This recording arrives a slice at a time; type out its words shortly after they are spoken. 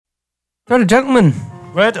Hello, gentlemen.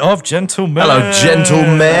 Red of Gentlemen. Hello,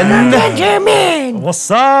 gentlemen. Gentlemen.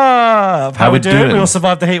 What's up? How we doing? We all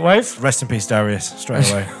survived the heat wave. Rest in peace, Darius, straight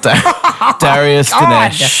away. Darius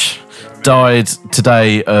Dinesh died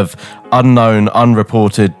today of unknown,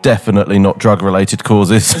 unreported, definitely not drug-related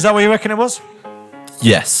causes. Is that what you reckon it was?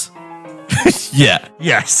 Yes. Yeah.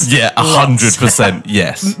 Yes. Yeah, 100%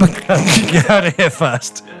 yes. You heard it here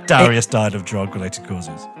first. Darius died of drug-related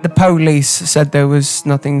causes. The police said there was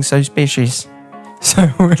nothing suspicious. So,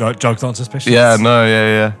 Drugs aren't suspicious? Yeah,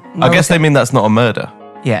 yeah. I guess they mean that's not a murder.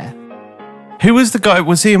 yeah. Who was the guy?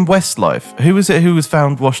 Was he in Westlife? Who was it who was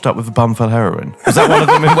found washed up with a bum full of heroin? Was that one of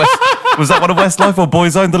them in West? Was that one of Westlife or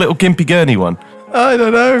Boyzone, the little gimpy gurney one? I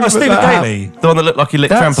don't know. Oh, Stephen Daly. The one that looked like he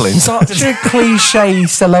licked trampolines? Such a cliche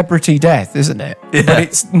celebrity death, isn't it? Yeah. But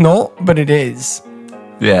it's not, but it is.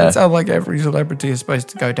 Yeah. It sounds like every celebrity is supposed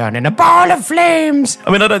to go down in a ball of flames.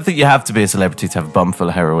 I mean, I don't think you have to be a celebrity to have a bum full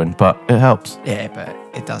of heroin, but it helps. Yeah, but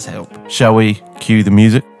it does help. Shall we cue the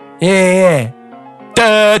music? Yeah.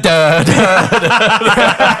 Da, da, da.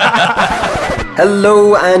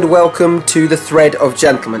 Hello and welcome to The Thread of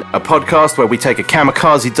Gentlemen. A podcast where we take a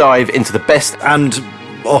kamikaze dive into the best. And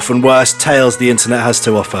often worse tales the internet has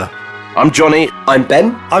to offer. I'm Johnny. I'm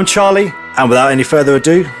Ben. I'm Charlie, and without any further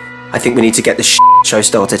ado, I think we need to get this show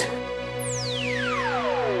started.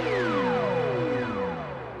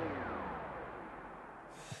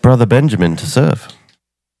 Brother Benjamin to serve.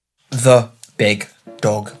 The Big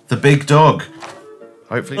Dog. The big dog.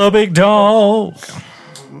 Hopefully. A big dog.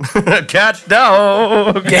 Cat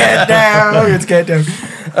dog. Get down. Let's get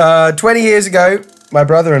down. 20 years ago, my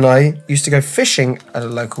brother and I used to go fishing at a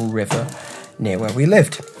local river near where we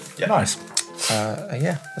lived. Yeah. Nice.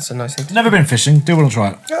 Yeah, that's a nice thing to do. Never been fishing. Do want to try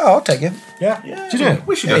it. Oh, I'll take it. Yeah. Did you do it?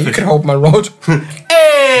 We should Yeah, go you fishing. can hold my rod.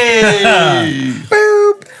 Hey!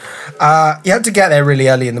 Boop. You had to get there really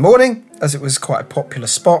early in the morning, as it was quite a popular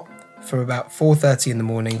spot. From about 4:30 in the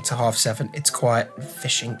morning to 7:30, it's quiet.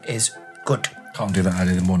 Fishing is good. Can't do that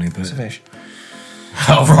early in the morning, but... Fish.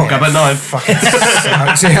 I'll rock up at 9. Fucking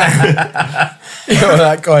sucks, yeah. You know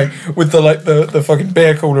that guy with the fucking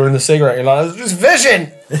beer cooler and the cigarette. You're like, I was just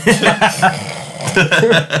fishing.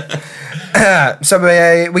 So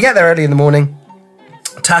we get there early in the morning,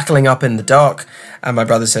 tackling up in the dark, and my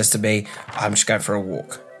brother says to me, "I'm just going for a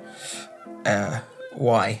walk."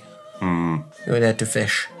 Why? You're there to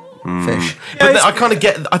fish. Fish. But I kind of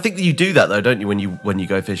get. I think that you do that though, don't you? When you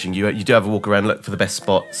go fishing, you do have a walk around, look for the best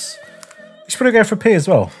spots. You should probably go for a pee as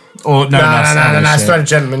well. Or No, straight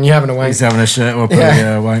gentleman. You having a wank? He's having a shit or probably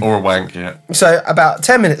Yeah. a wank. Or a wank, yeah. So about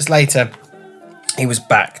 10 minutes later, he was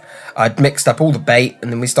back. I'd mixed up all the bait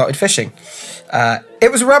and then we started fishing.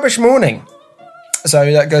 It was a rubbish morning. So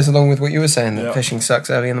that goes along with what you were saying, that fishing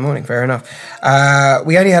sucks early in the morning. Fair enough.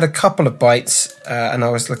 We only had a couple of bites and I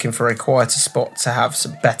was looking for a quieter spot to have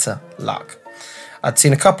some better luck. I'd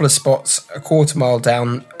seen a couple of spots a quarter mile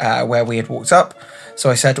down where we had walked up. So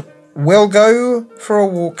I said, we'll go for a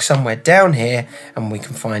walk somewhere down here and we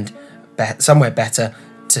can find somewhere better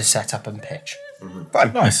to set up and pitch.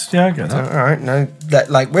 Fine. Nice. Yeah, I get that. All right, no,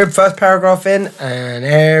 we're first paragraph in and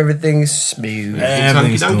everything's smooth.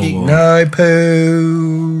 Everything's Donkey. normal. No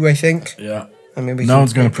poo, I think. Yeah. I mean, No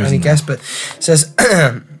one's going to prison Only guess, but it says.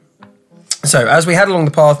 So as we head along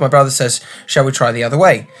the path, my brother says, "Shall we try the other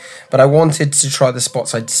way?" But I wanted to try the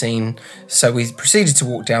spots I'd seen, so we proceeded to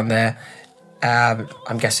walk down there.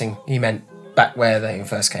 I'm guessing he meant back where they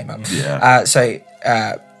first came up. Yeah.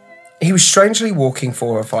 He was strangely walking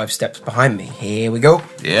 4 or 5 steps behind me. Here we go.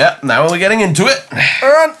 Yeah. Now we're getting into it. All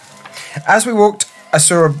right. As we walked, I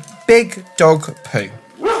saw a big dog poo.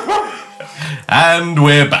 And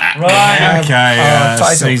we're back. Right, okay.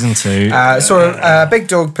 title. Season 2. Saw a big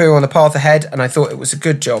dog poo on the path ahead, and I thought it was a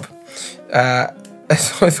good job. I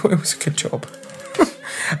thought it was a good job.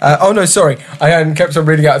 Oh no, sorry. I hadn't kept on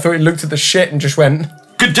reading it. I thought he looked at the shit and just went,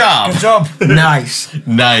 Good job. Good job. nice.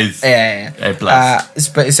 Nice. Yeah. Hey, bless.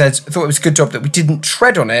 But it says, I thought it was a good job that we didn't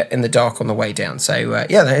tread on it in the dark on the way down. So,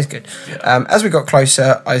 yeah, that is good. Yeah. As we got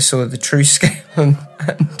closer, I saw the true scale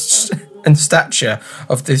and stature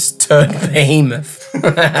of this turd behemoth.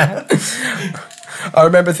 I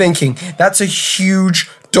remember thinking, that's a huge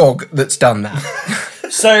dog that's done that.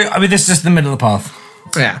 So, I mean, this is just the middle of the path.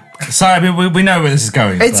 Yeah. So, I mean, we know where this is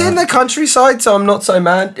going. It's but- in the countryside, so I'm not so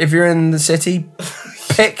mad. If you're in the city,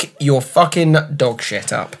 pick your fucking dog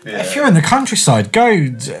shit up. If you're in the countryside, go.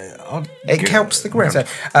 It helps the ground. So,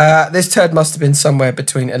 this turd must have been somewhere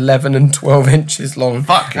between 11 and 12 inches long.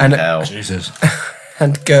 Fucking and, hell. Jesus.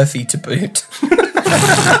 and girthy to boot.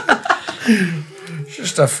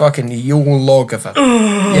 Just a fucking Yule log of a...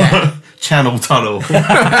 Yeah. Channel tunnel.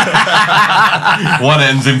 One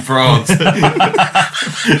ends in France.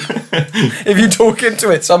 If you talk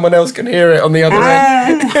into it, someone else can hear it on the other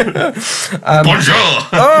end. Bonjour.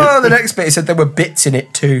 Oh, the next bit, he said there were bits in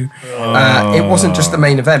it too. It wasn't just the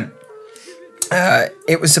main event.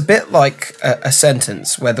 It was a bit like a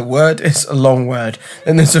sentence where the word is a long word,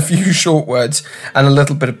 then there's a few short words and a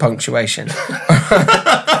little bit of punctuation.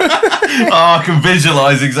 I can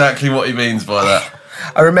visualise exactly what he means by that.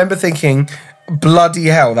 I remember thinking, bloody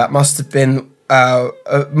hell, that must have been,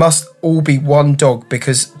 must all be one dog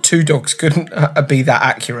because two dogs couldn't be that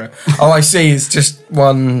accurate. All I see is just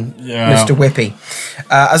one Mr. Whippy.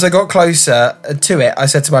 As I got closer to it, I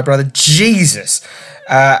said to my brother, Jesus,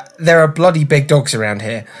 there are bloody big dogs around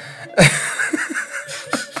here. I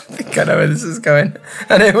think I know where this is going.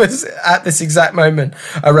 And it was at this exact moment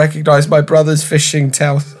I recognised my brother's fishing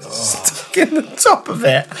tail stuck in the top of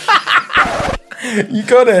it. You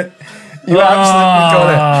got it. You absolutely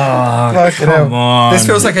got it. Come on. This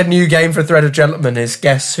feels like a new game for Thread of Gentlemen is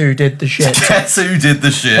Guess Who Did the Shit. Guess who did the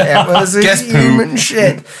shit? It was a Guess human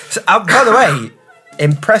shit. So, by the way,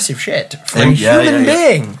 impressive shit for a Yeah, human yeah.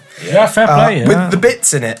 being. Yeah, fair play. Yeah. With the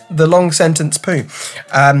bits in it, the long sentence poo.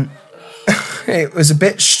 It was a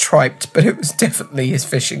bit striped, but it was definitely his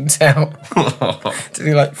fishing tail. Did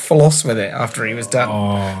he like floss with it after he was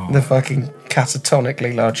done? The fucking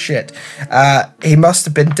catatonically large shit. He must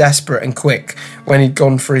have been desperate and quick when he'd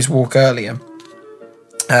gone for his walk earlier.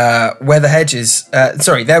 Where the hedges,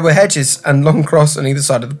 there were hedges and long grass on either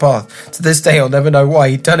side of the path. To this day, I'll never know why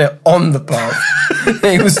he'd done it on the path.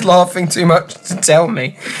 He was laughing too much to tell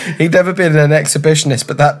me. He'd never been an exhibitionist,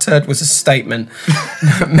 but that turd was a statement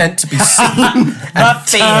meant to be seen and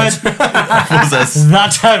feared.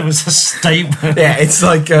 That turd was a statement. Yeah, it's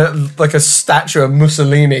like a statue of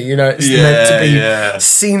Mussolini. You know, it's meant to be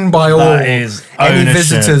seen by all. That is any ownership.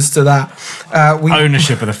 visitors to that.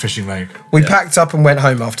 Ownership of the fishing lake. We packed up and went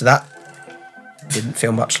home after that. Didn't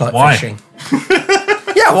feel much like Why? fishing.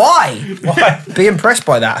 Yeah, why? Be impressed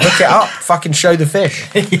by that. Hook it up. Fucking show the fish.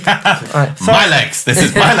 My legs. This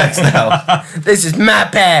is my legs now. This is my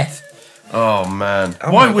path. Oh man.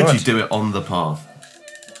 Oh Why my would God. you do it on the path?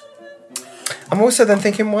 I'm also then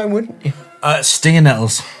thinking, why wouldn't you? Stinging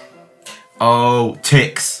nettles. Oh,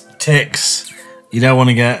 ticks. Ticks. You don't want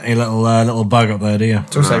to get a little bug up there, do you?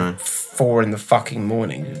 It's also 4 in the fucking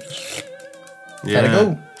morning. Yeah. Gotta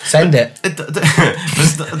go. Send it. Doesn't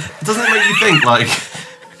it make you think like?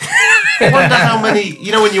 I wonder how many.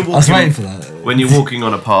 You know when you're I was walking. waiting for that. When you're walking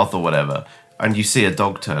on a path or whatever, and you see a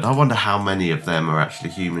dog turd, I wonder how many of them are actually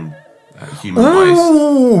human waste.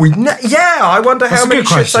 Oh, yeah. I wonder That's how a many good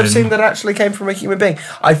ships I've question. seen that actually came from a human being.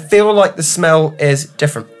 I feel like the smell is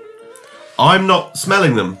different. I'm not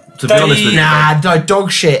smelling them, to be honest with you. Nah, no,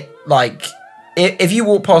 dog shit. Like, if you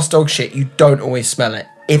walk past dog shit, you don't always smell it.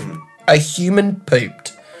 If a human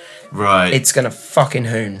pooped, Right. it's gonna fucking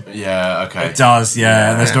hoon. Yeah. Okay. It does,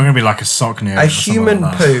 yeah. And there's not going to be like a sock near it A or something human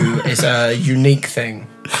like that. poo is a unique thing.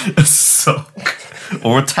 A sock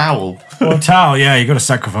or a towel. Or a towel, yeah. You got to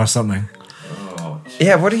sacrifice something.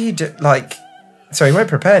 Yeah, what do you do? Like, so he weren't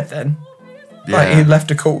prepared then. Like, he left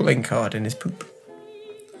a calling card in his poop.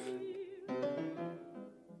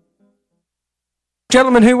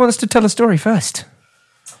 Gentlemen, who wants to tell a story first?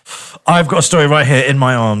 I've got a story right here in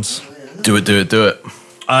my arms. Do it.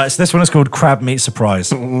 So this one is called Crab Meat Surprise.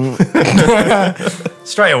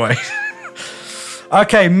 Straight away.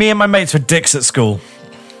 Okay, me and my mates were dicks at school.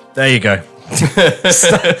 There you go.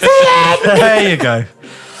 There you go.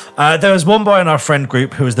 There was one boy in our friend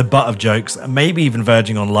group who was the butt of jokes, and maybe even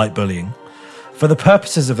verging on light bullying. For the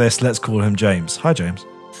purposes of this, let's call him James. Hi, James.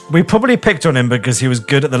 We probably picked on him because he was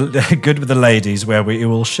good with the ladies, where we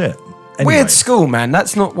all shit. Anyway. Weird school, man.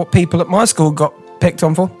 That's not what people at my school got picked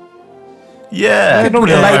on for. Yeah.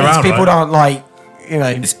 Normally The the other way ladies, around, people right? aren't like, you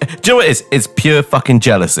know. Do you know what it is? It's pure fucking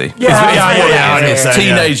jealousy. Yeah,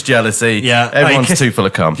 Teenage jealousy. Yeah. Everyone's Hey, too full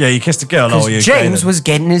of cum. Yeah, you kissed a girl. Oh, you James was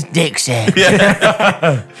getting his dick sucked.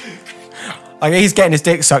 Like, he's getting his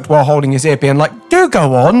dick sucked while holding his ear, being like, do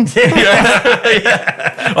go on.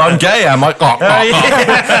 I'm gay, am I?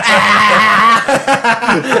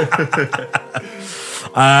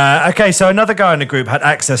 Okay, so another guy in the group had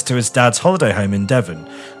access to his dad's holiday home in Devon.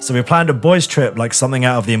 So we planned a boys' trip like something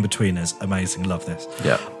out of The In-Betweeners. Amazing, love this.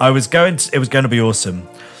 Yeah. It was going to be awesome.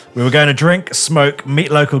 We were going to drink, smoke,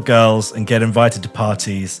 meet local girls, and get invited to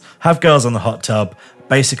parties, have girls on the hot tub,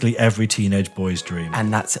 basically every teenage boy's dream.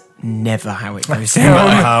 And that's never how it goes Not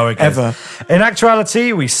down. how it goes. Ever. In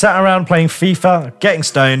actuality, we sat around playing FIFA, getting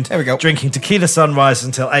stoned, There we go. drinking tequila sunrise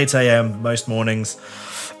until 8 a.m. most mornings.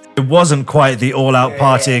 It wasn't quite the all-out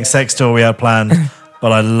partying sex tour we had planned,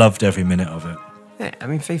 but I loved every minute of it. Yeah, I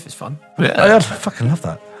mean, FIFA's fun. I fucking love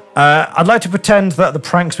that. I'd like to pretend that the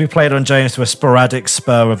pranks we played on James were sporadic,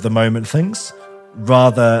 spur-of-the-moment things,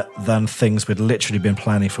 rather than things we'd literally been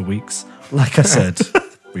planning for weeks. Like I said,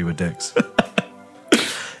 we were dicks.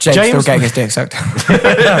 James still getting his dick sucked.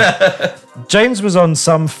 James was on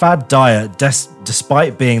some fad diet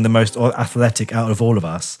despite being the most athletic out of all of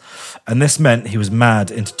us, and this meant he was mad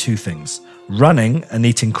into two things: running and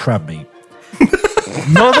eating crab meat. Who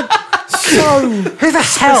the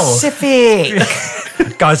hell? Specific.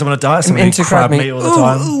 Guys, I want to diet. I'm into crab meat all the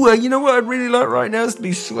time. Ooh, you know what I'd really like right now is to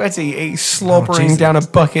be sweaty, slobbering down a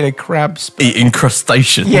bucket of crabs. Eating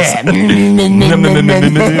crustaceans. Yeah.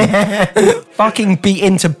 Fucking be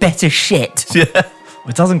into better shit. Yeah.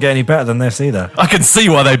 It doesn't get any better than this either. I can see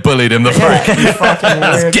why they bullied him, the prick.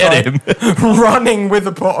 Let's get him. Running with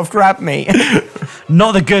a pot of crab meat.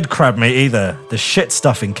 Not the good crab meat either. The shit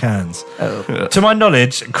stuff in cans. Oh. To my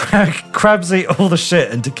knowledge, crabs eat all the shit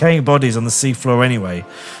and decaying bodies on the seafloor anyway,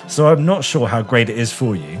 so I'm not sure how great it is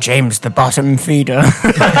for you. James the bottom feeder.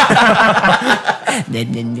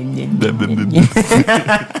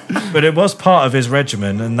 But it was part of his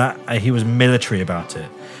regimen, and that he was military about it.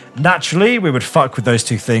 Naturally, we would fuck with those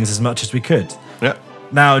two things as much as we could. Yeah.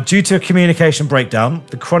 Now, due to a communication breakdown,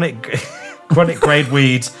 the chronic grade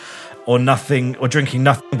weed or drinking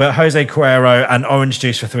nothing but Jose Cuervo and orange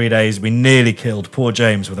juice for 3 days, we nearly killed poor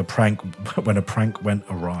James with a prank when a prank went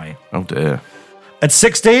awry. Oh dear. At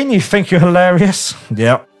 16, you think you're hilarious?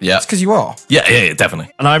 Yeah. Yeah. It's because you are. Yeah,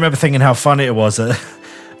 definitely. And I remember thinking how funny it was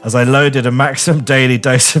as I loaded a maximum daily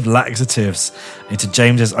dose of laxatives into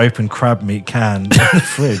James's open crab meat can in the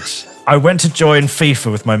fridge. I went to join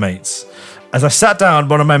FIFA with my mates. As I sat down,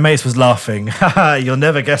 one of my mates was laughing. Haha, you'll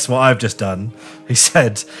never guess what I've just done. He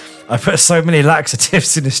said, I put so many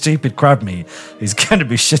laxatives in his stupid crab meat, he's going to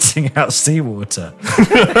be shitting out seawater.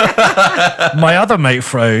 My other mate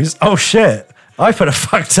froze. Oh shit, I put a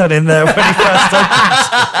fuck ton in there when he first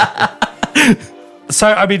opened. So,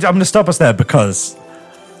 I mean, I'm going to stop us there because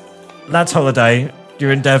lads' holiday,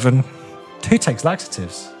 you're in Devon. Who takes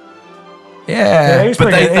laxatives? Yeah. who's But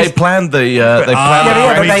bringing- they planned the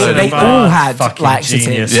They all had fucking laxatives.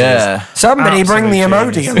 geniuses. Yeah. Somebody bring the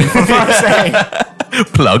Absolute Imodium, for fuck's sake.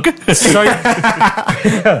 Plug. So,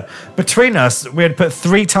 between us, we had put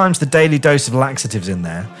 3 times the daily dose of laxatives in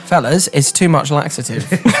there. Fellas, it's too much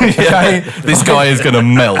laxative. Okay? This guy is going to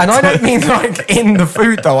melt. And I don't mean like in the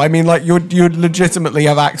food though. I mean like you'd legitimately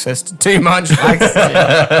have access to too much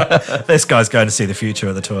laxative. This guy's going to see the future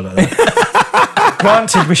of the toilet.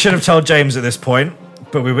 Granted, we should have told James at this point,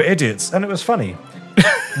 but we were idiots, and it was funny.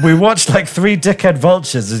 We watched like 3 dickhead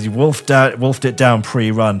vultures as he wolfed it down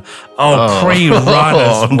pre-run. Pre-run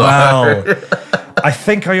as well. I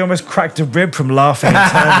think I almost cracked a rib from laughing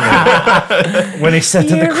internally when he said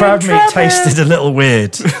that the crab meat tasted a little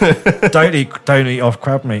weird. Don't eat off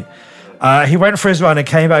crab meat. He went for his run and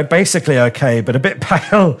came back basically okay, but a bit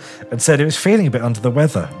pale, and said he was feeling a bit under the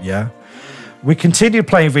weather. Yeah. We continued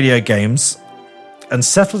playing video games and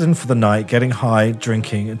settled in for the night, getting high,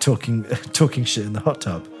 drinking, and talking shit in the hot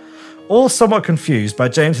tub. All somewhat confused by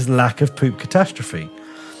James's lack of poop catastrophe.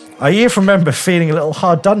 I even remember feeling a little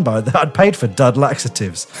hard done by that I'd paid for dud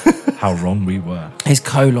laxatives. How wrong we were. His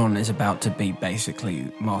colon is about to be basically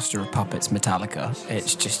Master of Puppets Metallica.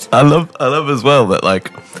 It's just I love as well that like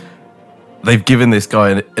they've given this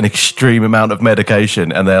guy an extreme amount of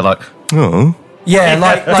medication, and they're like, oh. yeah,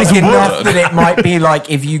 like enough work. that it might be like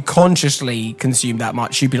if you consciously consume that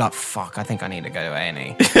much, you'd be like, "Fuck, I think I need to go to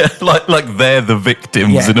A&E." like they're the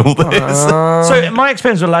victims Yeah. in all this. So my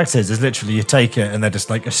experience with laxatives is literally you take it and they're just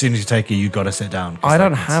like, as soon as you take it, you got to sit down. I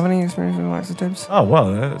don't have any experience with laxatives. Oh,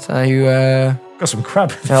 well, So you got some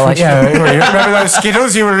crab. remember those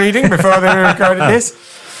Skittles you were reading before they recorded this?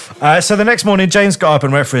 So the next morning, James got up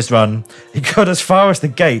and went for his run. He got as far as the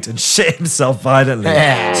gate and shit himself violently.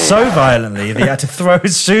 Yeah. So violently that he had to throw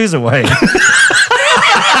his shoes away.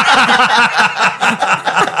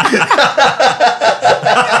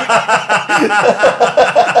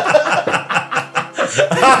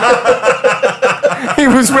 He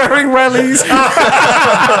was wearing wellies.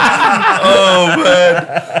 Oh man.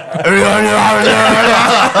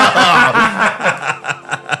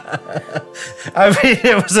 I mean,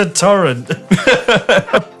 it was a torrent.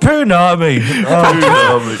 Punami.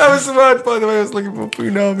 Oh, That was the word, by the way, I was looking for.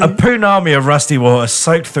 Punami. a punami of rusty water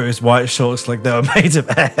soaked through his white shorts like they were made of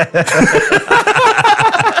air.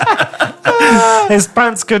 His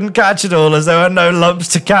pants couldn't catch it all as there were no lumps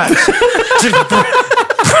to catch.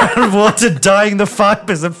 Brown water dyeing the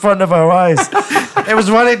fibres in front of our eyes. It was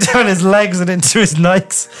running down his legs and into his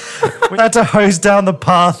nights. We had to hose down the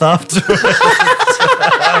path afterwards.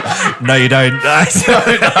 No, you don't. No,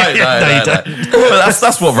 you don't. But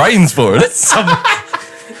that's what rain's for, isn't it?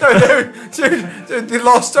 No, dude, the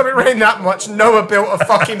last time it rained that much, Noah built a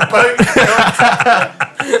fucking boat.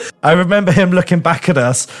 I remember him looking back at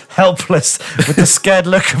us, helpless, with the scared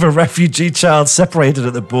look of a refugee child separated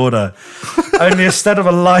at the border. Only instead of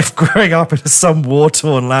a life growing up in some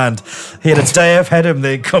war-torn land, he had a day ahead of him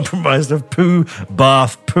that compromised of poo,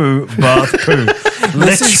 bath, poo.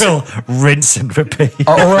 Literal rinse and repeat.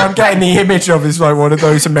 Or I'm getting the image of is like one of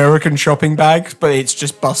those American shopping bags, but it's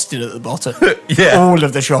just busted at the bottom. Yeah. All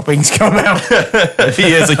of the shopping's come out.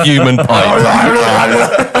 He is a human pipe.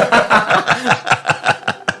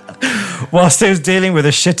 Whilst he was dealing with a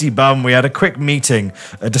shitty bum, we had a quick meeting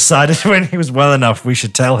and decided when he was well enough, we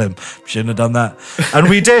should tell him. Shouldn't have done that. And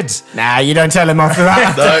we did. Nah, you don't tell him after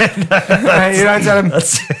that. No, you don't tell him.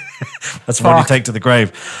 That's what you take to the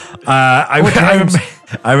grave. I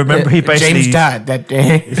remember he basically... James died that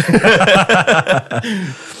day.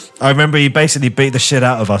 I remember he basically beat the shit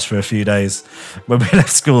out of us for a few days. When we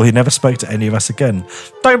left school, he never spoke to any of us again.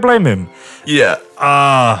 Don't blame him. Yeah.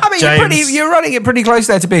 I mean, James, you're running it pretty close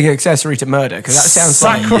there to being an accessory to murder, because that sounds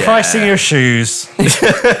sacrificing your shoes.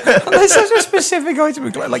 There's such a specific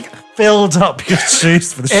item, like Filled up your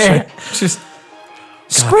shoes for the shit. just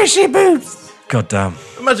squishy boots. God damn.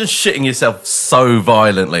 Imagine shitting yourself so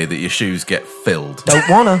violently that your shoes get filled. Don't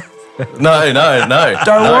wanna. No.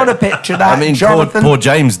 Don't want to picture that. I mean, poor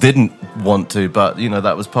James didn't want to, but you know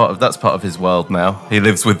that's part of his world now. He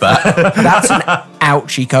lives with that. That's an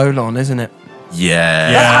ouchie colon, isn't it?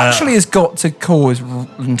 Yeah. That actually has got to cause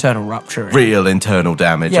internal rupture. Real internal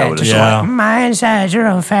damage, I would just assume. like, my insides are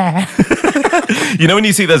on fire. You know when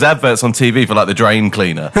you see those adverts on TV for like the drain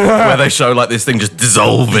cleaner, where they show like this thing just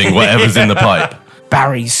dissolving whatever's in the pipe?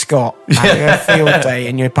 Barry Scott having a field day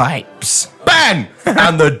in your pipes. Bang!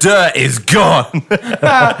 And the dirt is gone.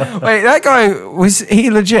 Wait, that guy, was he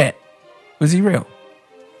legit? Was he real?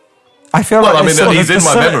 I feel Well, like I mean, there's he's in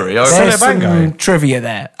my memory. there's Bang guy. some trivia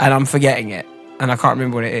there, and I'm forgetting it, and I can't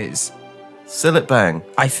remember what it is. Sillet Bang.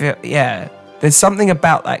 I feel, there's something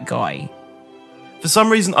about that guy. For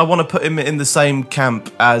some reason, I want to put him in the same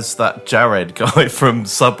camp as that Jared guy from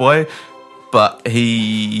Subway, but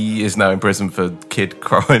he is now in prison for kid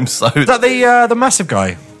crimes. So Is that the massive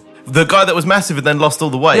guy? the guy that was massive and then lost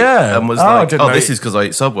all the weight, Yeah. and was Oh, I like, didn't "Oh, know this he- is because I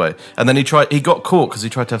eat Subway." And then he got caught because he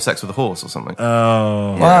tried to have sex with a horse or something.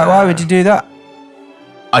 Oh. Why would you do that?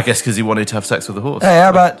 I guess because he wanted to have sex with a horse. Hey,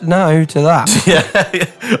 how about no to that? Yeah,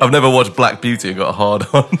 I've never watched Black Beauty and got a hard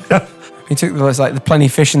on. He took the plenty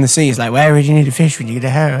of fish in the sea. He's like, where would you need a fish when you get a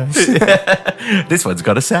house? This one's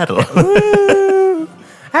got a saddle.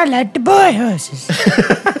 I like the boy horses.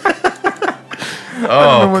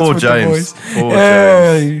 Oh, poor James. Poor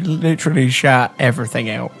James. He literally shot everything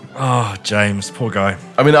out. Oh, James, poor guy.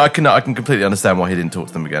 I mean, I can completely understand why he didn't talk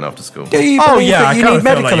to them again after school. Do you Oh, believe yeah, that I you kinda need feel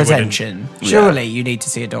medical like you wouldn't. attention? Surely you need to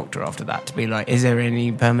see a doctor after that to be like, is there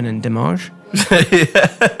any permanent damage?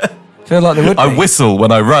 Feel like there would be. I whistle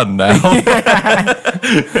when I run now.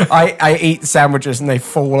 I eat sandwiches and they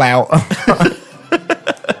fall out.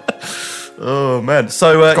 Oh man!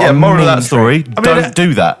 So Got a moral of mean that story: don't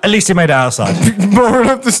do that. At least he made it outside. Moral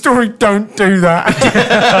of the story, don't do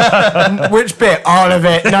that. Which bit? All of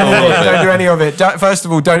it. None of All it. of it. Don't do any of it. First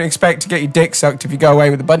of all, don't expect to get your dick sucked if you go away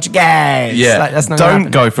with a bunch of guys. Yeah, Like, that's not don't gonna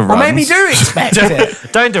happen. go for Or maybe runs. do expect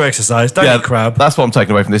it. Don't do exercise. Don't eat crab. That's what I'm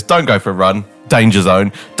taking away from this. Don't go for a run. Danger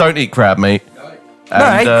zone. Don't eat crab meat. No,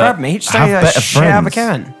 eat crab meat. Just have say that better shit out of a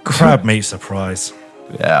friends. can. Crab meat surprise.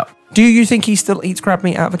 Yeah. Do you think he still eats crab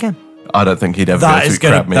meat out of a can? I don't think he'd ever That go is to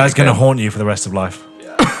crab meat. going to again. haunt you for the rest of life.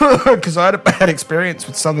 Because I had a bad experience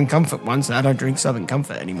with Southern Comfort once, and I don't drink Southern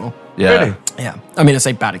Comfort anymore. Yeah. Really? Yeah, I mean, I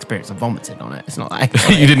say bad experience. I vomited on it. It's not that.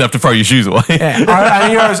 You didn't have to throw your shoes away. Yeah,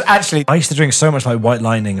 I was actually. I used to drink so much like White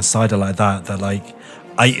Lightning and cider like that like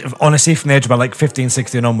I honestly from the age of about like 15,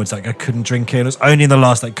 16 onwards, like I couldn't drink it. It was only in the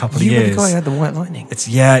last like couple of You were the years. guy who had the White Lightning.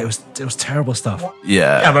 It was terrible stuff.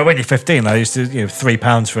 Yeah. Yeah, but when you're 15, I used to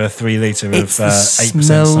 £3 for a 3 litre of It's the 8%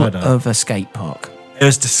 smell cider. of a skate park. It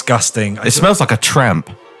was disgusting. It smells like a tramp.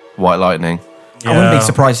 White Lightning. I wouldn't Yeah. be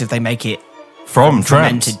surprised if they make it From tramps.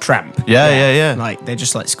 fermented tramp. Yeah. Like they're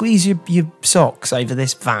just like squeeze your socks over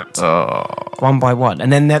this vat Oh. one by one,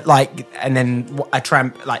 and then they're like, and then a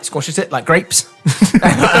tramp like squashes it like grapes.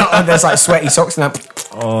 And there's like sweaty socks and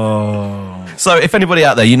that. So if anybody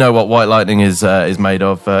out there, you know what White Lightning is made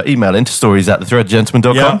of, email into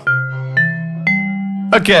stories@thethreadgentleman.com.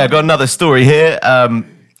 Okay, I've got another story here.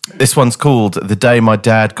 This one's called The Day My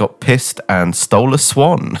Dad Got Pissed and Stole a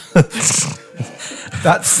Swan.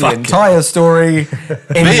 That's the entire story in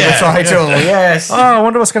the title. Yes. Oh, I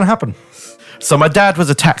wonder what's going to happen. So my dad was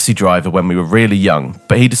a taxi driver when we were really young,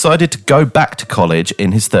 but he decided to go back to college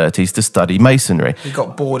in his 30s to study masonry. He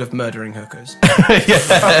got bored of murdering hookers.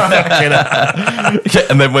 Yeah,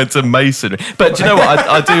 and then went to masonry. But do you know what?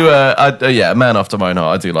 I do, a man after my own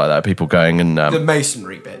heart. I do like that. People going and... The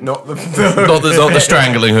masonry bit, not the... not the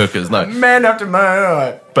strangling hookers, no. Man after my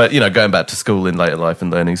heart. But, going back to school in later life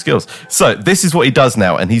and learning skills. So this is what he does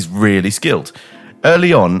now, and he's really skilled.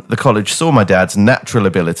 Early on, the college saw my dad's natural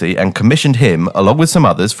ability and commissioned him, along with some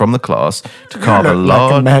others from the class, to carve a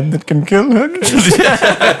large... Like a man that can kill hookers.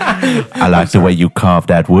 I like the way you carved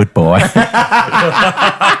that wood, boy.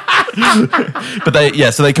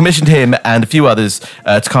 But so they commissioned him and a few others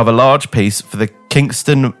to carve a large piece for the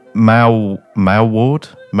Kingston Malward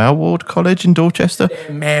College in Dorchester.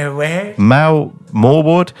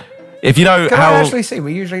 Morward. If you know Can how... I actually see?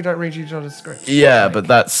 We usually don't read each other's scripts. Yeah, but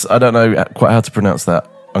I don't know quite how to pronounce that.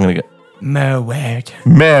 I'm going to go... Merward.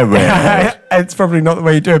 It's probably not the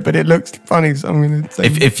way you do it, but it looks funny, so I'm going to say...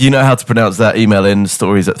 If you know how to pronounce that, email in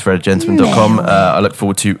stories@threadofgentleman.com. I look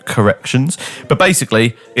forward to corrections. But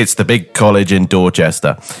basically, it's the big college in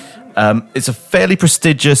Dorchester. It's a fairly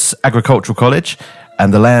prestigious agricultural college,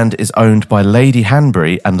 and the land is owned by Lady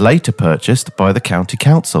Hanbury and later purchased by the county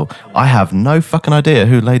council. I have no fucking idea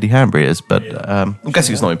who Lady Hanbury is, but I'm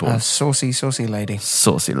guessing it's not important. Saucy lady.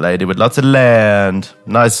 Saucy lady with lots of land.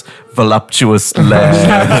 Nice, voluptuous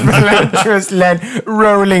land. Voluptuous land.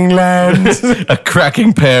 Rolling land. A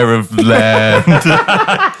cracking pair of land.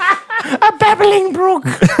 A babbling brook.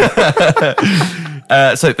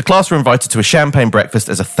 So the class were invited to a champagne breakfast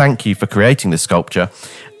as a thank you for creating this sculpture.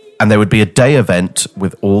 And there would be a day event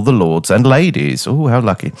with all the lords and ladies. Oh, how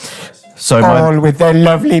lucky. So all with their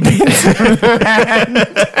lovely bits of land.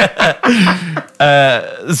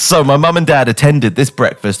 So my mum and dad attended this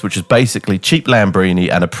breakfast, which is basically cheap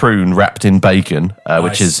Lambrini and a prune wrapped in bacon,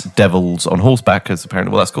 which is devils on horseback, as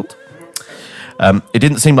apparently that's called. It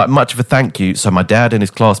didn't seem like much of a thank you, so my dad and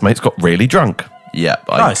his classmates got really drunk. Yeah.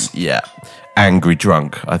 Nice. Yeah. Angry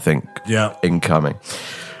drunk, I think. Yeah. Incoming.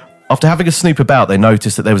 After having a snoop about, they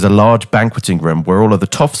noticed that there was a large banqueting room where all of the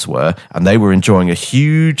toffs were, and they were enjoying a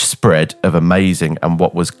huge spread of amazing and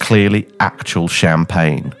what was clearly actual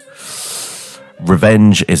champagne.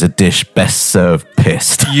 Revenge is a dish best served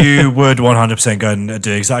pissed. You would 100% go and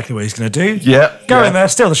do exactly what he's going to do. Yeah. Go in there,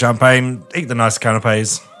 steal the champagne, eat the nice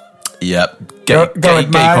canapes. Yep. Go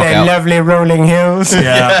admire their lovely rolling hills.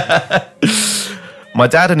 Yeah. My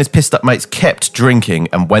dad and his pissed up mates kept drinking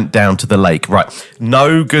and went down to the lake. Right.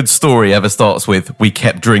 No good story ever starts with, we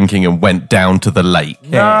kept drinking and went down to the lake.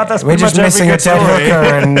 Nah, that's We're pretty just much missing every a good dead story.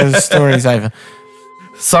 hooker and the story's over.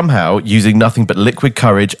 Somehow, using nothing but liquid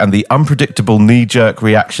courage and the unpredictable knee-jerk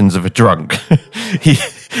reactions of a drunk,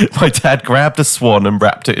 my dad grabbed a swan and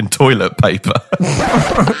wrapped it in toilet paper.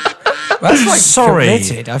 That's like Sorry.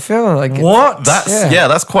 committed. I feel like What?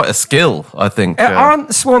 That's quite a skill, I think.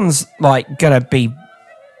 aren't swans like gonna be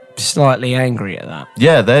slightly angry at that?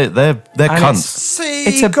 Yeah, they're cunts. See,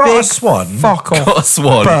 It's a got big a swan. fuck off Got a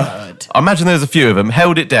swan. bird. I imagine there's a few of them.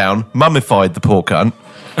 Held it down, mummified the poor cunt.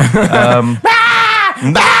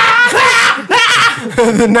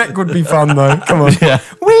 The neck would be fun though. Come on. Yeah.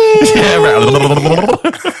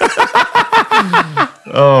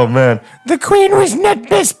 Oh, man. The Queen was not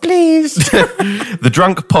best pleased. The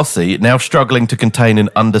drunk posse, now struggling to contain an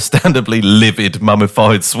understandably livid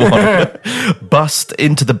mummified swan, bust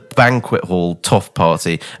into the banquet hall toff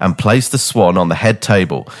party and placed the swan on the head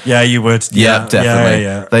table. Yeah, you would. Yeah, definitely.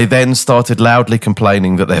 Yeah. They then started loudly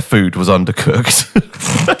complaining that their food was undercooked.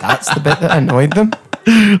 That's the bit that annoyed them.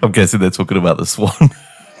 I'm guessing they're talking about the swan.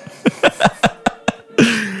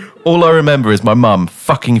 All I remember is my mum,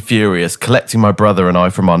 fucking furious, collecting my brother and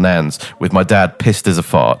I from our nans, with my dad pissed as a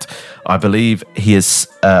fart. I believe he is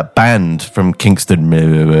banned from Kingston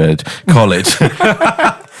College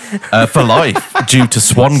for life due to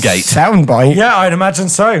Swangate. Soundbite. Yeah, I'd imagine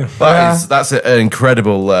so. That's an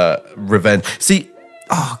incredible revenge. See,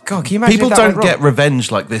 Oh God, can you imagine people that don't went get wrong?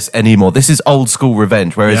 revenge like this anymore. This is old school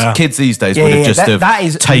revenge, whereas Yeah. kids these days would have just that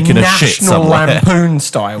is taken a shit National somewhere. Lampoon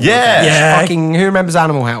style. Yeah. Yeah. Fucking who remembers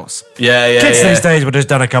Animal House? Yeah. Kids these days would have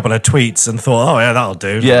done a couple of tweets and thought, oh, yeah, that'll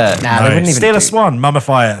do. Yeah. Nah, they wouldn't even Steal do- a swan,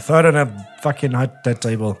 mummify it, throw it on a fucking dead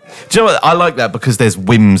table. Do you know what? I like that because there's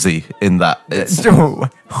whimsy in that. It's Oh,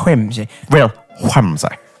 whimsy. real whimsy.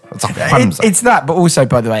 It's a whimsy. It's that, but also,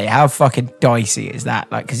 by the way, how fucking dicey is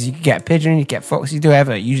that? Like, because you could get a pigeon, you get fox, you do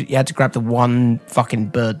whatever. You had to grab the one fucking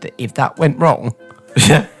bird that, if that went wrong,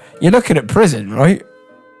 Yeah. you're looking at prison, right?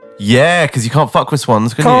 Yeah, because you can't fuck with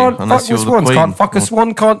swans, can Can't you? fuck with swans. Can't fuck a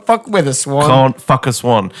swan. Can't fuck with a swan. Can't fuck a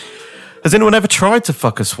swan. Has anyone ever tried to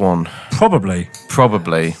fuck a swan? Probably.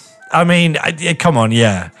 Probably. I mean, come on,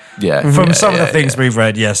 yeah. Yeah. From some of the things we've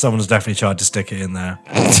read, someone's definitely tried to stick it in there.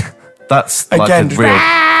 That's Again, like a real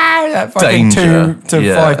that fucking danger. 2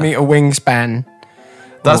 to 5 meter wingspan.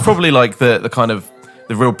 That's probably like the kind of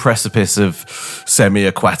the real precipice of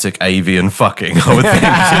semi-aquatic avian fucking, I would think.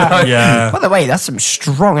 Yeah. By the way, that's some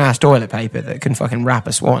strong ass toilet paper that can fucking wrap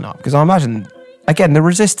a swan up. Because I imagine, again, the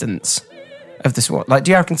resistance of the swan. Like,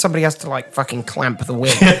 do you reckon somebody has to like fucking clamp the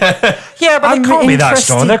wing? Yeah, but I'm they can't be that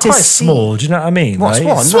interested strong. They're to quite see- small. Do you know what I mean? What, Like,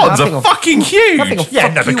 swan? Swans Nothing are will- fucking nothing will huge. Yeah,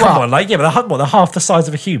 no, fuck but you come up. on, like, but they're half the size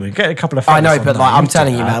of a human. Get a couple of. I know, feathers but on like them, I'm you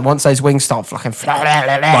telling do you, that. man, once those wings start fucking...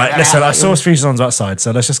 Right, listen, I saw 3 swans outside,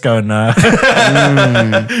 so let's just go and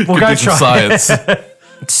we'll go Do some try. science.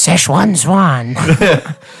 Szechuan swan.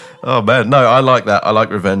 Oh man, no, I like that. I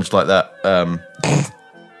like revenge like that.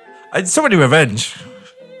 It's not really revenge.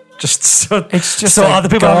 It's just so a other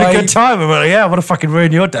people having a guy- good time. I'm like, I want to fucking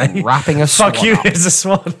ruin your day. Wrapping a Fuck swan you, up. here's a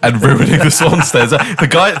swan. And ruining the swan stairs.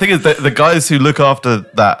 The thing is, the guys who look after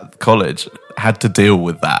that college had to deal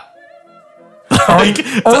with that. Like,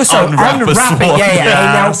 to Also, unwrap a unwrapping, swan. yeah. Yeah,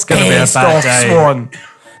 Now it's gonna be a pissed bad off day. swan.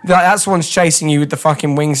 That swan's chasing you with the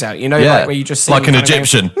fucking wings out. You know, Yeah, like where you just see like him an kinda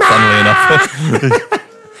Egyptian, funnily enough.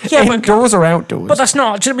 Yeah, Going, indoors or outdoors. but that's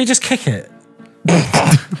not. Let me just kick it.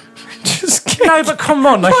 just kick. No, but come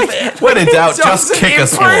on, like. When in doubt, just kick a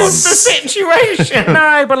swan. situation.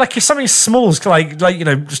 No, but like if something small's like you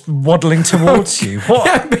know just waddling towards you, what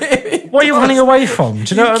are you running away from?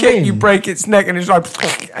 Do you know what I kick, mean? you break its neck and it's like,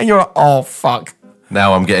 and you're like, oh fuck.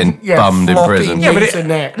 Now I'm getting Yeah, bummed in floppy. prison. Yeah, but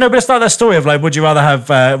But no, but it's like that story of like, would you rather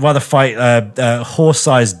fight a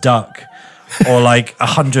horse-sized duck or like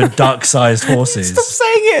 100 duck-sized horses? Stop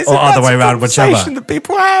saying it. It's Or a other way natural around, whichever. conversation that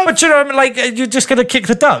people have. But you know, what I mean, like you're just gonna kick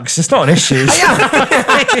the ducks. It's not an issue.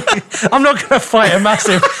 I'm not gonna fight a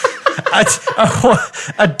massive,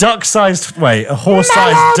 a duck-sized, a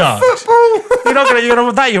horse-sized duck. You're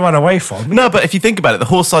gonna run away from. No, but if you think about it, the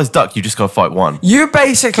horse-sized duck, you just got to fight one. You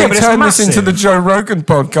basically Yeah, but it's turn this into massive. the Joe Rogan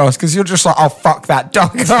podcast because you're just like, oh, fuck that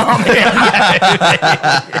duck. It's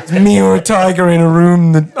me or a tiger in a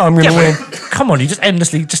room that I'm going to win. Come on, you just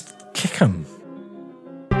endlessly just kick them.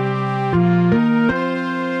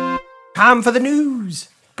 Time for the news.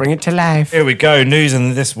 Bring it to life. Here we go, news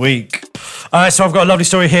in this week. So I've got a lovely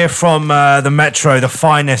story here from the Metro, the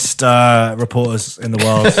finest reporters in the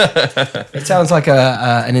world. It sounds like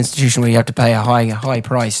an institution where you have to pay a high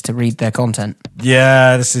price to read their content.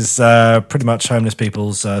 Yeah, this is pretty much homeless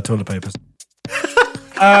people's toilet papers.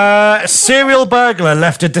 A serial burglar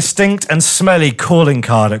left a distinct and smelly calling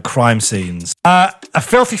card at crime scenes. A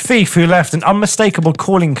filthy thief who left an unmistakable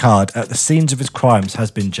calling card at the scenes of his crimes has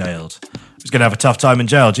been jailed. He's going to have a tough time in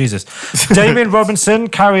jail, Jesus. Damien Robinson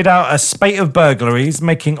carried out a spate of burglaries,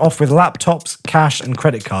 making off with laptops, cash and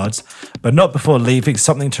credit cards, but not before leaving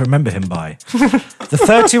something to remember him by. The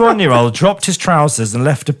 31-year-old dropped his trousers and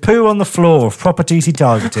left a poo on the floor of properties he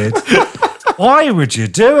targeted. Why would you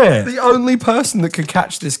do it? The only person that could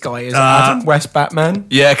catch this guy is Adam West Batman.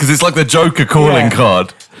 Yeah, because it's like the Joker calling Yeah.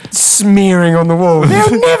 card. Smearing on the wall.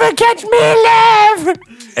 They'll never catch me alive.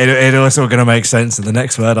 It also going to make sense in the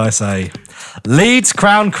next word I say. Leeds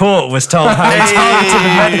Crown Court was told how a targeted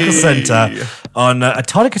medical centre on a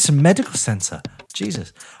targeted medical centre.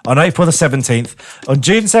 Jesus. On April the 17th. On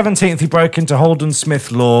June 17th, he broke into Holden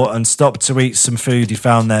Smith Law and stopped to eat some food he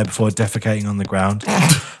found there before defecating on the ground.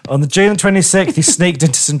 On the June 26th, he sneaked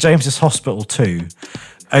into St James's Hospital too.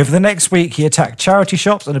 Over the next week, he attacked charity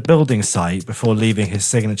shops and a building site before leaving his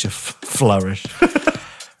signature flourish.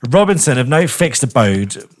 Robinson, of no fixed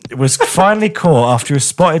abode, was finally caught after he was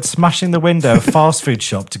spotted smashing the window of a fast food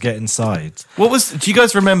shop to get inside. Do you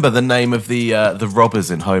guys remember the name of the robbers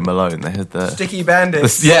in Home Alone? They had the Sticky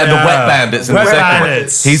bandits. the wet bandits in Wet the second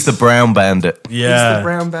bandits. one. He's the brown bandit. Yeah. He's the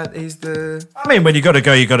brown bat. He's the... I mean, when you got to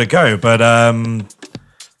go, you got to go. But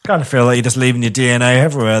kind of feel like you're just leaving your DNA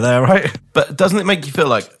everywhere there, right? But doesn't it make you feel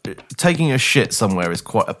like taking a shit somewhere is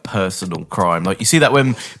quite a personal crime? Like you see that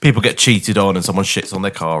when people get cheated on and someone shits on their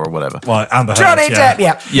car or whatever. Well, Amber Heard, Johnny yeah. Depp,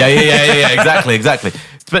 yeah. Yeah, exactly.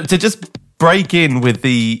 But to just break in with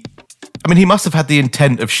the... I mean, he must have had the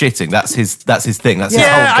intent of shitting. That's his thing. That's his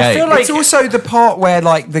Yeah, whole I game. feel like- It's also the part where,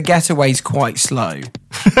 like, the getaway's quite slow.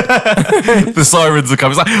 The sirens are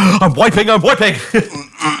coming. It's like, I'm wiping.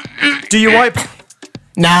 Do you wipe?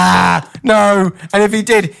 Nah, no. And if he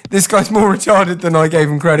did, this guy's more retarded than I gave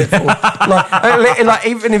him credit for. like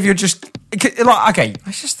even if you're just... Like, okay,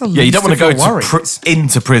 it's just the Yeah, you don't want to go worries.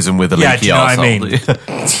 into prison with a Yeah, leaky do you know what I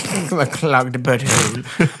arsehole. A clogged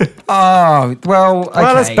butthole. Oh, well, okay.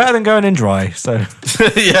 Well, it's better than going in dry. So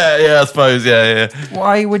yeah, I suppose. Yeah.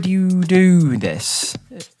 Why would you do this?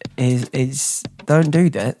 Is Don't do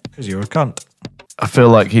that. Because you're a cunt. I feel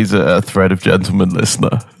like he's a Thread of Gentlemen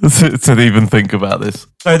listener to even think about this.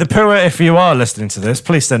 So the Pua, if you are listening to this,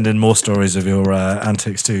 please send in more stories of your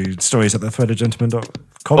antics to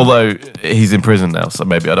stories@thethreadofgentlemen.com. Although he's in prison now, so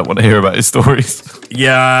maybe I don't want to hear about his stories.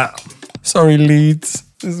 Yeah. Sorry, Leeds.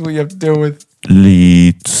 This is what you have to deal with.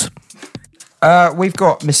 Leeds. We've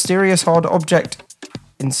got mysterious hard object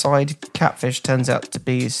inside catfish turns out to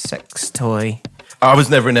be a sex toy. I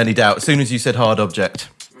was never in any doubt. As soon as you said hard object.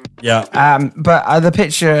 Yeah. But the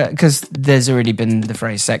picture, because there's already been the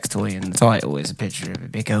phrase sex toy in the title, is a picture of a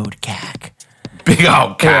big old cack. Big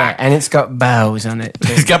old cat. Yeah, and it's got balls on it.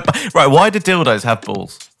 Right, why do dildos have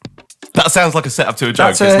balls? That sounds like a setup to a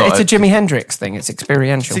joke. It's a Jimi Hendrix thing. It's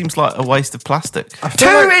experiential. Seems like a waste of plastic.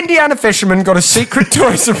 Two Indiana fishermen got a secret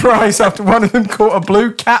toy surprise after one of them caught a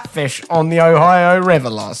blue catfish on the Ohio River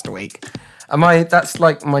last week. That's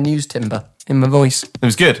like my news timber in my voice. It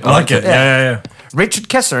was good. I like it. Yeah. Richard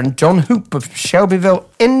Kessler and John Hoop of Shelbyville,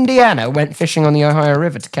 Indiana, went fishing on the Ohio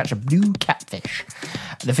River to catch a blue catfish.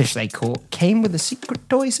 The fish they caught came with a secret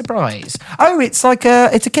toy surprise. Oh, it's like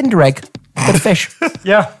it's a Kinder Egg, but a fish.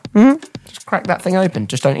 Yeah. Just crack that thing open.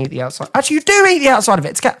 Just don't eat the outside. Actually, you do eat the outside of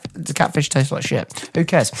it. The catfish tastes like shit. Who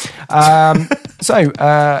cares?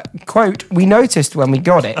 Quote, we noticed when we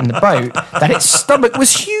got it in the boat that its stomach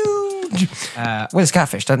was huge. It's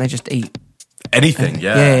catfish, don't they just eat? Anything,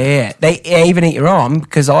 yeah. Yeah. They even eat your arm,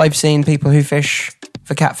 because I've seen people who fish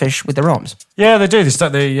for catfish with their arms. Yeah, they do. They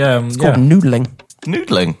start the It's called noodling.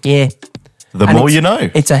 Noodling. Yeah. The And more it's- you know.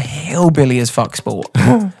 It's a hillbilly as fuck sport.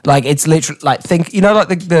 Like, it's literally, like, think, you know, like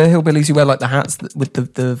the hillbillies who wear, like, the hats with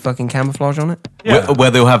the fucking camouflage on it? Yeah. Where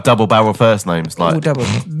they'll have double barrel first names, like All double.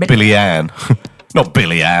 Billy Ann. Not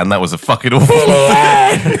Billy Ann, that was a fucking awful.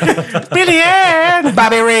 Billy Ann!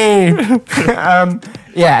 Bobby Reed!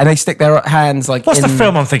 Yeah, and they stick their hands, like, What's in... the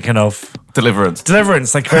film I'm thinking of? Deliverance.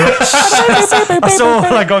 Deliverance. Like, that's all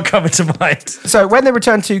I got coming to mind. So when they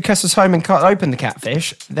returned to Kessler's home and cut open the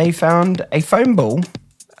catfish, they found a foam ball,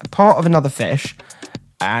 part of another fish,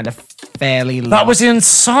 and a fairly large... That was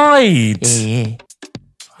inside.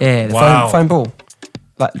 Yeah, the Wow. foam ball.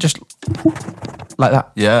 Like, just... like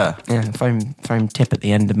that. Yeah. Yeah, foam tip at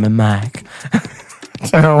the end of my mic. I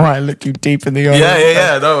don't know why I looked you deep in the eye.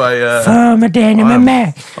 Yeah. No, Foam at the end of my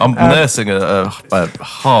mic. I'm nursing a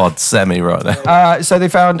hard semi right now. So they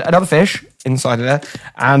found another fish inside of there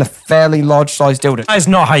and a fairly large-sized dildo. That is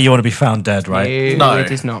not how you want to be found dead, right? No. It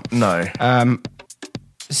is not. No.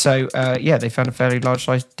 So, they found a fairly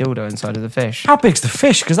large-sized dildo inside of the fish. How big's the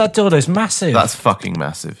fish? Because that dildo's massive. That's fucking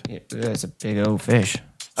massive. Yeah, it's a big old fish.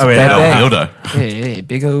 Oh, yeah. Big old dildo. Yeah,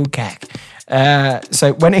 big old cack.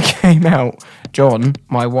 So when it came out, John,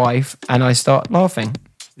 my wife, and I start laughing.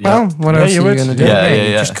 Well, what else you are you would. going to do? Yeah,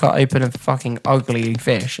 You yeah. just cut open a fucking ugly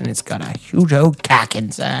fish and it's got a huge old cack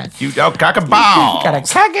inside. You go cock a ball. Got a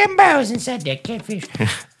cack and balls inside that catfish.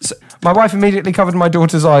 So my wife immediately covered my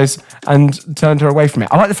daughter's eyes and turned her away from it.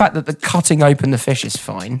 I like the fact that the cutting open the fish is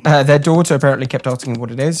fine. Their daughter apparently kept asking what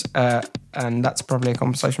it is, and that's probably a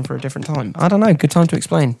conversation for a different time. I don't know. Good time to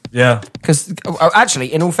explain. Yeah. Because,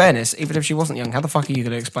 actually, in all fairness, even if she wasn't young, how the fuck are you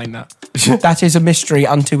going to explain that? That is a mystery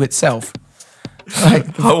unto itself.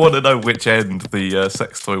 Like, I want to know which end the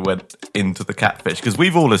sex toy went into the catfish, because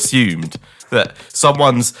we've all assumed that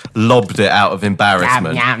someone's lobbed it out of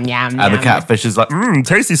embarrassment, Yum, yum, and the yum. catfish is like,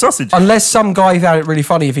 tasty sausage. unless some guy found it really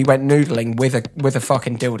funny if he went noodling with a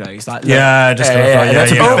fucking dildo. He's like, look. Yeah, just yeah, gonna-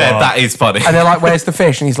 that's a yeah. bit Fair, weird. that is funny. And they're like, where's the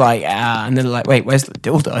fish? And he's like, and they're like, wait, where's the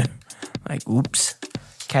dildo? Like, oops.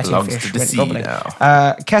 Catching Belongs fish to the went sea gobbling.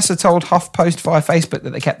 now. Kessler told HuffPost via Facebook that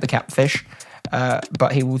they kept the catfish,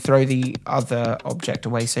 but he will throw the other object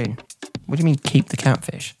away soon. What do you mean, keep the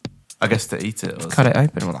catfish? I guess to eat it. Cut it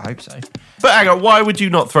open? Well, I hope so. But hang on, why would you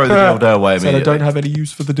not throw the dildo away immediately? have any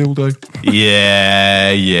use for the dildo.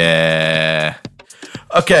 Yeah.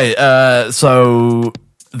 Okay, so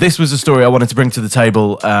this was a story I wanted to bring to the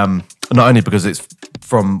table, not only because it's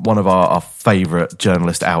from one of our favourite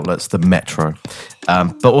journalist outlets, the Metro,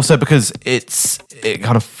 but also because it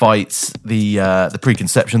kind of fights the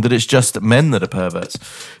preconception that it's just men that are perverts.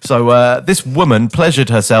 So this woman pleasured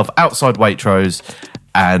herself outside Waitrose,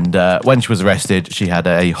 and when she was arrested, she had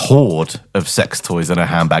a hoard of sex toys in her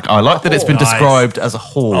handbag. I like that it's been Nice. described as a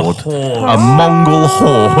hoard. hoard. A Mongol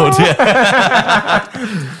hoard. Yeah.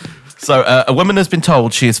 So a woman has been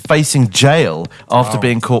told she is facing jail after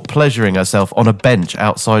being caught pleasuring herself on a bench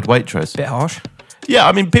outside Waitrose. Bit harsh. Yeah,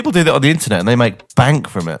 I mean, people do that on the internet and they make bank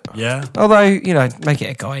from it. Yeah. Although, make it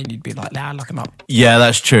a guy and you'd be like, lock him up. Yeah,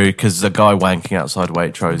 that's true, because a guy wanking outside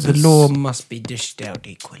Waitrose The is... law must be dished out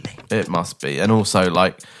equally. It must be. And also,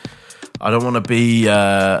 like, I don't want to be...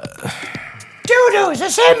 Dildos,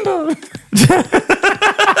 assemble!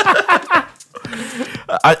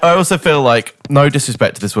 I also feel like, no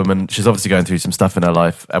disrespect to this woman, she's obviously going through some stuff in her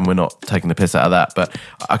life, and we're not taking the piss out of that, but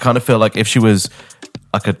I kind of feel like if she was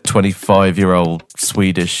like a 25-year-old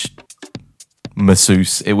Swedish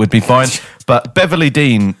masseuse, it would be fine. But Beverly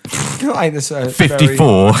Dean, Like this,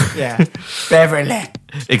 54, yeah. Beverly.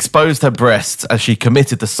 exposed her breasts as she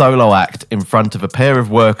committed the solo act in front of a pair of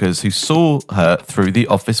workers who saw her through the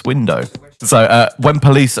office window. So when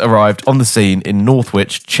police arrived on the scene in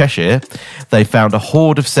Northwich, Cheshire, they found a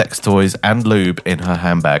hoard of sex toys and lube in her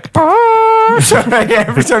handbag. Yeah,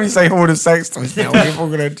 every time you say hoard of sex toys now, people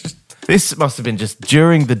are going to just... This must have been just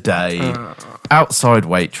during the day, outside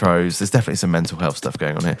Waitrose. There's definitely some mental health stuff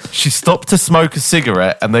going on here. She stopped to smoke a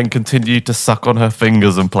cigarette and then continued to suck on her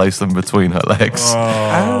fingers and place them between her legs.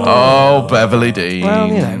 Oh, Beverly Dean. Well,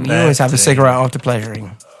 you know, you always have a cigarette after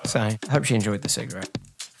pleasuring. So, I hope she enjoyed the cigarette.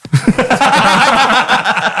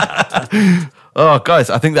 Oh, guys,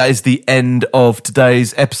 I think that is the end of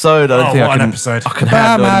today's episode. I don't think what I can, an episode. I can Goodbye,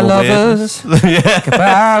 handle my any more lovers. weirdness. Yeah.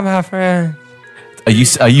 Goodbye, my friend. Are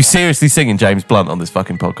you seriously singing James Blunt on this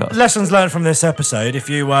fucking podcast? Lessons learned from this episode: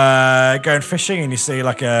 if you going fishing and you see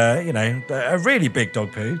like a really big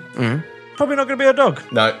dog poo, probably not going to be a dog.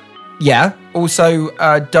 No. Yeah. Also,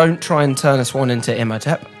 don't try and turn a swan into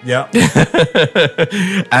Imhotep. Yeah.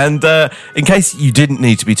 And in case you didn't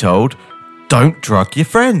need to be told, don't drug your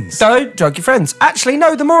friends. Don't drug your friends. Actually,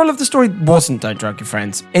 no, the moral of the story wasn't don't drug your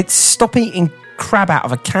friends. It's stop eating crab out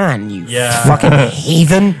of a can, you fucking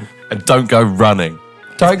heathen. And don't go running.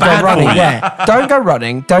 Don't go bad running, for you. yeah. Don't go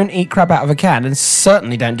running, don't eat crab out of a can, and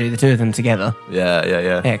certainly don't do the two of them together. Yeah.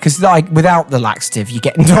 Yeah, because like without the laxative, you're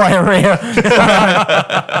getting diarrhea.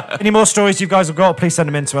 Any more stories you guys have got? Please send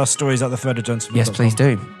them in to us. Stories at thethreadofgentleman.com. Yes, please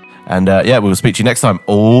do. And we'll speak to you next time.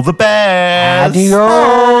 All the best. Adios.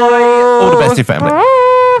 All the best, your family.